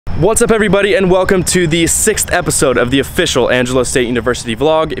What's up everybody, and welcome to the 6th episode of the official Angelo State University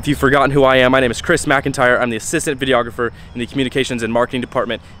vlog. If you've forgotten who I am, my name is Chris McIntyre. I'm the assistant videographer in the communications and marketing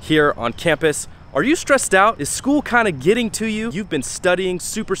department here on campus. Are you stressed out? Is school kind of getting to you? You've been studying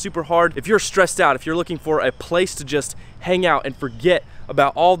super hard. If you're stressed out, if you're looking for a place to just hang out and forget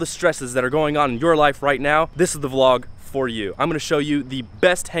about all the stresses that are going on in your life right now, this is the vlog for you. I'm gonna show you the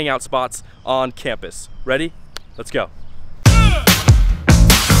best hangout spots on campus. Ready? Let's go.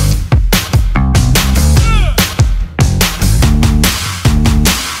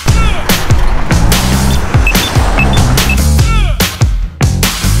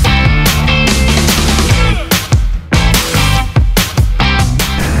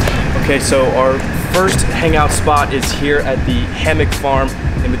 Okay, so our first hangout spot is here at the hammock farm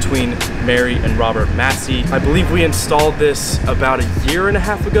in between Mary and Robert Massey. I believe we installed this about a year and a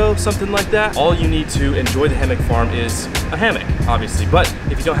half ago, something like that. All you need to enjoy the hammock farm is a hammock, obviously. But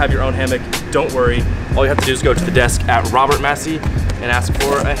if you don't have your own hammock, don't worry. All you have to do is go to the desk at Robert Massey and ask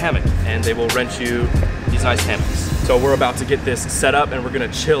for a hammock, and they will rent you these nice hammocks. So we're about to get this set up and we're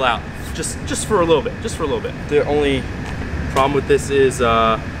gonna chill out just for a little bit, The only problem with this is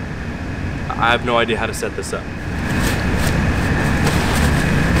I have no idea how to set this up.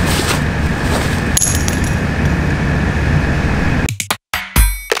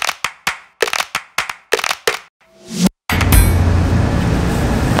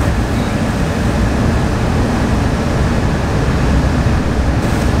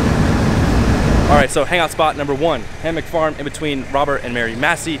 All right, so hangout spot number 1, hammock farm in between Robert and Mary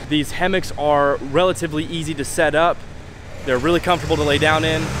Massey. These hammocks are relatively easy to set up. They're really comfortable to lay down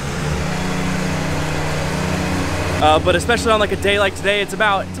in. But especially on like a day like today, it's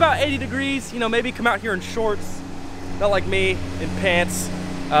about 80 degrees. You know, maybe come out here in shorts, not like me, in pants,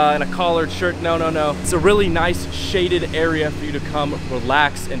 and a collared shirt. No. It's a really nice shaded area for you to come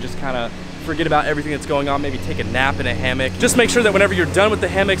relax and just kind of forget about everything that's going on. Maybe take a nap in a hammock. Just make sure that whenever you're done with the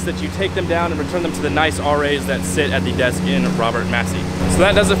hammocks that you take them down and return them to the nice RAs that sit at the desk in Robert Massey. So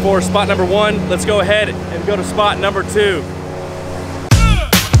that does it for spot number 1. Let's go ahead and go to spot number 2.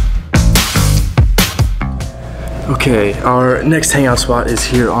 Okay, our next hangout spot is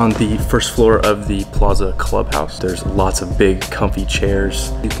here on the first floor of the Plaza Clubhouse. There's lots of big, comfy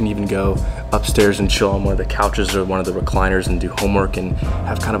chairs. You can even go upstairs and chill on one of the couches or one of the recliners and do homework and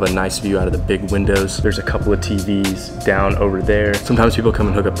have kind of a nice view out of the big windows. There's a couple of TVs down over there. Sometimes people come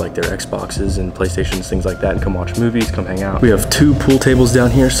and hook up like their Xboxes and PlayStations, things like that, and come watch movies, come hang out. We have 2 pool tables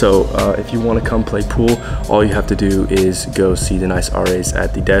down here, so if you want to come play pool, all you have to do is go see the nice RAs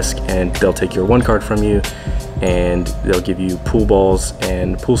at the desk and they'll take your 1 card from you and they'll give you pool balls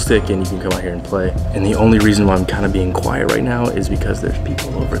and pool stick and you can come out here and play. And the only reason why I'm kind of being quiet right now is because there's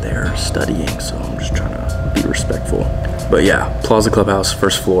people over there studying, so I'm just trying to be respectful. But yeah, Plaza Clubhouse,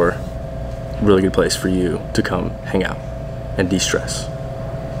 first floor, really good place for you to come hang out and de-stress.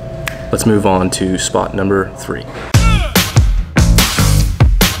 Let's move on to spot number 3.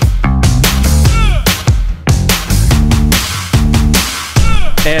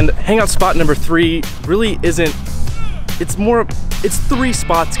 And hangout spot number 3 really isn't, it's 3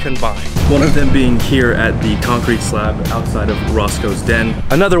 spots combined. One of them being here at the concrete slab outside of Roscoe's Den.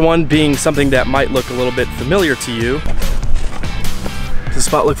 Another one being something that might look a little bit familiar to you. Does the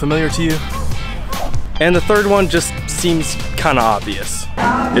spot look familiar to you? And the third one just seems kind of obvious.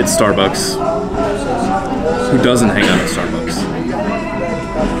 It's Starbucks. Who doesn't hang out at Starbucks?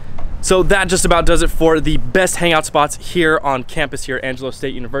 So that just about does it for the best hangout spots here on campus here at Angelo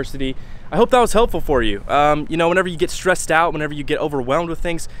State University. I hope that was helpful for you. You know, whenever you get stressed out, whenever you get overwhelmed with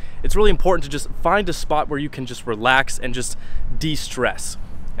things, it's really important to just find a spot where you can just relax and just de-stress.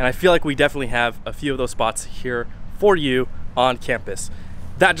 And I feel like we definitely have a few of those spots here for you on campus.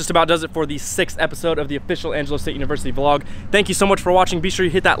 That just about does it for the 6th episode of the official Angelo State University vlog. Thank you so much for watching. Be sure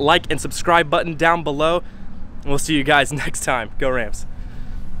you hit that like and subscribe button down below. And we'll see you guys next time. Go Rams.